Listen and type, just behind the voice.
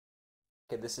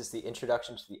Okay, this is the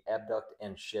introduction to the abduct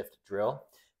and shift drill.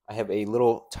 I have a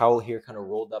little towel here kind of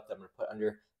rolled up that I'm going to put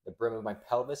under the brim of my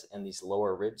pelvis and these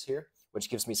lower ribs here, which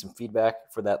gives me some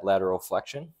feedback for that lateral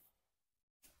flexion.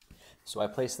 So I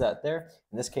place that there.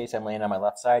 In this case, I'm laying on my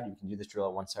left side. You can do this drill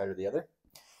on one side or the other.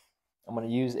 I'm going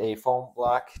to use a foam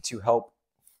block to help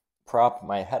prop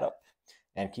my head up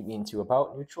and keep me into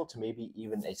about neutral to maybe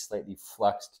even a slightly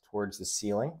flexed towards the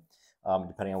ceiling.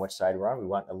 Depending on which side we're on, we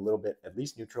want a little bit at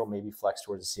least neutral, maybe flex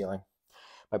towards the ceiling.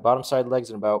 My bottom side leg's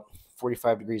in about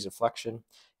 45 degrees of flexion,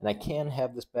 and I can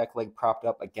have this back leg propped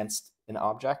up against an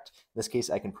object. In this case,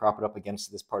 I can prop it up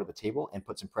against this part of the table and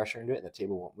put some pressure into it, and the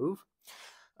table won't move.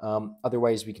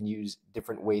 Otherwise, we can use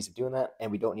different ways of doing that,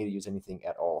 and we don't need to use anything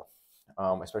at all.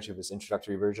 Especially with this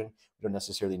introductory version, we don't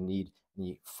necessarily need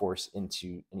any force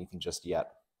into anything just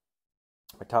yet.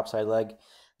 My top side leg,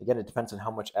 again, it depends on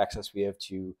how much access we have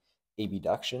to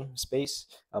abduction space.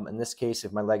 In this case,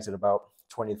 if my leg's at about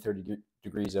 20 to 30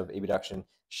 degrees of abduction,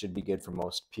 should be good for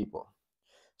most people.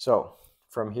 So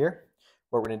from here,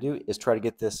 what we're going to do is try to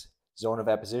get this zone of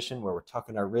apposition where we're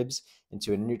tucking our ribs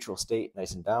into a neutral state,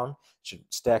 nice and down. Should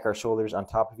stack our shoulders on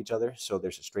top of each other so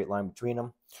there's a straight line between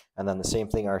them. And then the same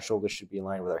thing, our shoulders should be in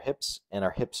line with our hips, and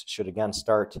our hips should again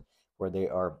start where they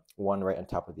are one right on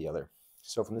top of the other.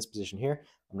 So from this position here,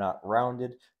 I'm not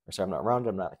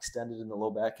extended in the low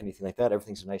back, anything like that.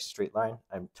 Everything's a nice straight line.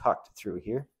 I'm tucked through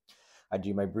here. I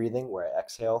do my breathing where I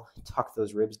exhale, tuck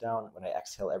those ribs down. When I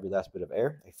exhale every last bit of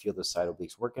air, I feel those side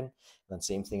obliques working. And then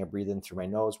same thing, I breathe in through my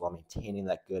nose while maintaining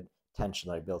that good tension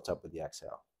that I built up with the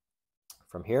exhale.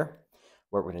 From here,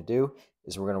 what we're going to do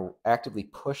is we're going to actively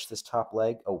push this top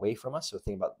leg away from us. So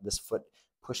think about this foot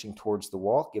pushing towards the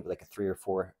wall. Give it like a 3 or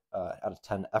 4 out of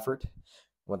 10 effort.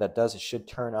 What that does is should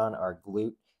turn on our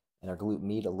glute and our glute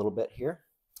med a little bit here.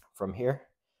 From here,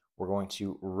 we're going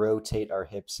to rotate our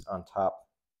hips on top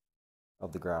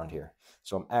of the ground here.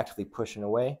 So I'm actively pushing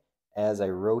away as I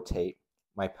rotate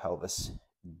my pelvis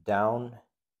down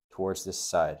towards this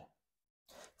side.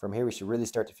 From here, we should really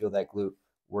start to feel that glute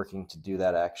working to do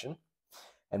that action.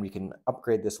 And we can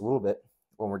upgrade this a little bit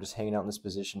when we're just hanging out in this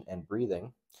position and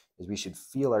breathing, is we should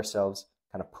feel ourselves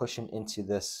kind of pushing into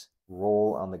this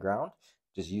roll on the ground,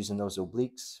 just using those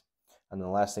obliques. And then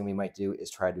the last thing we might do is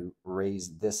try to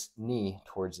raise this knee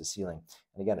towards the ceiling.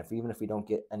 And again, even if we don't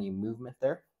get any movement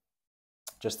there,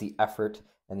 just the effort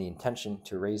and the intention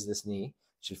to raise this knee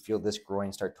should feel this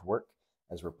groin start to work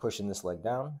as we're pushing this leg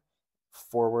down,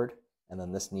 forward, and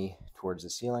then this knee towards the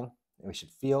ceiling. And we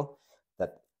should feel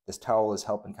that this towel is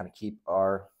helping kind of keep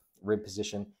our rib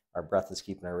position, our breath is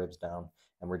keeping our ribs down,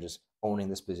 and we're just owning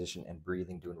this position and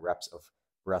breathing, doing reps of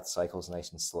breath cycles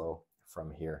nice and slow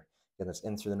from here. Get this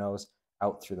in through the nose,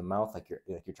 out through the mouth like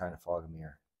you're trying to fog a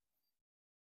mirror.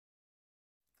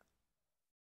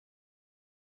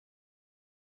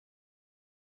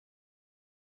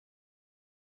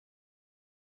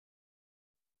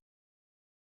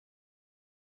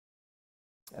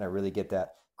 And I really get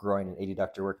that groin and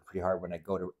adductor working pretty hard. When I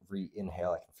go to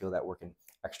re-inhale, I can feel that working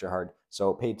extra hard.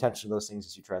 So pay attention to those things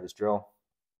as you try this drill.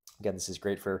 Again, this is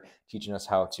great for teaching us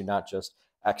how to not just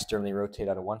externally rotate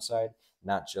out of one side,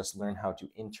 not just learn how to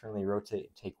internally rotate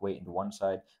and take weight into one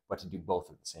side, but to do both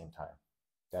at the same time.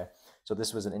 Okay, so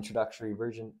this was an introductory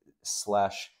version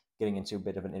 / getting into a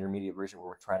bit of an intermediate version where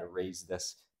we're trying to raise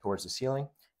this towards the ceiling.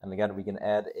 And again, we can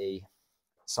add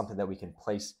something that we can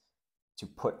place to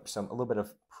put a little bit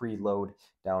of preload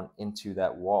down into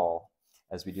that wall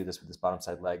as we do this with this bottom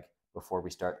side leg before we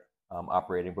start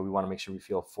operating. But we want to make sure we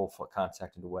feel full foot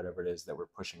contact into whatever it is that we're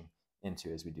pushing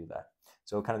into as we do that.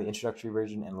 So kind of the introductory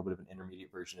version and a little bit of an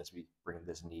intermediate version as we bring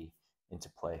this knee into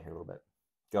play here a little bit.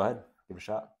 Go ahead, give it a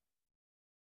shot.